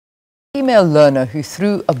A female learner who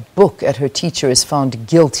threw a book at her teacher is found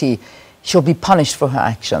guilty. She'll be punished for her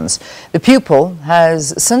actions. The pupil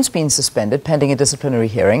has since been suspended pending a disciplinary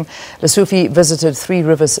hearing. Lesufi visited Three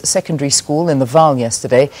Rivers Secondary School in the Vaal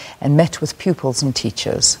yesterday and met with pupils and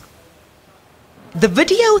teachers. The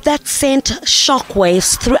video that sent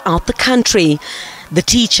shockwaves throughout the country. The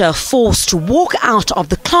teacher forced to walk out of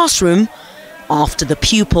the classroom after the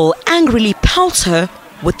pupil angrily pelts her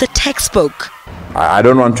with the textbook. I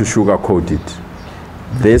don't want to sugarcoat it.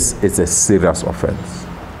 This is a serious offense.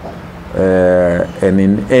 And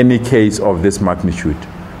in any case of this magnitude,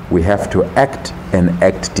 we have to act and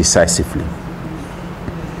act decisively.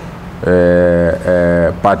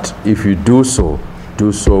 But if you do so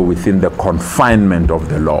within the confinement of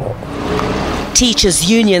the law.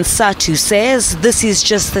 Teachers Union SATU says this is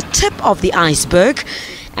just the tip of the iceberg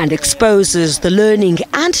and exposes the learning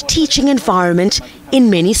and teaching environment in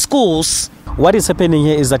many schools. What is happening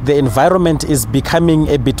here is that the environment is becoming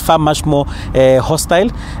a bit much more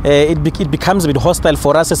hostile. It becomes a bit hostile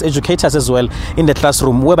for us as educators as well in the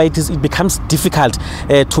classroom, whereby it becomes difficult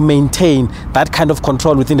to maintain that kind of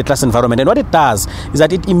control within the class environment. And what it does is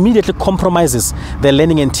that it immediately compromises the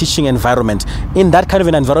learning and teaching environment. In that kind of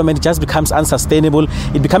an environment, it just becomes unsustainable.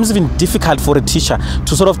 It becomes even difficult for a teacher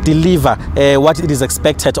to sort of deliver what it is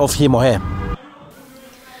expected of him or her.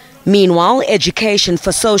 Meanwhile, Education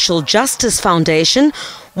for Social Justice Foundation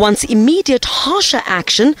wants immediate harsher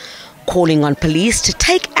action, calling on police to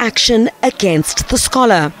take action against the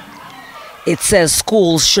scholar. It says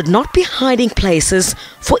schools should not be hiding places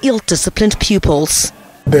for ill-disciplined pupils.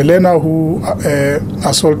 The learner who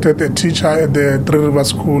assaulted a teacher at the Three Rivers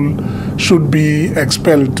School should be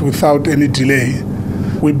expelled without any delay.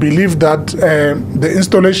 We believe that the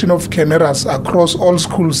installation of cameras across all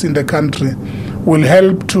schools in the country will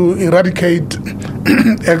help to eradicate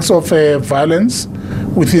acts of violence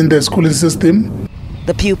within the schooling system.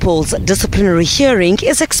 The pupil's disciplinary hearing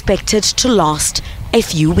is expected to last a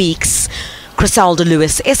few weeks. Criselda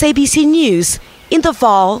Lewis, SABC News, in the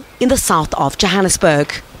Vaal in the south of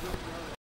Johannesburg.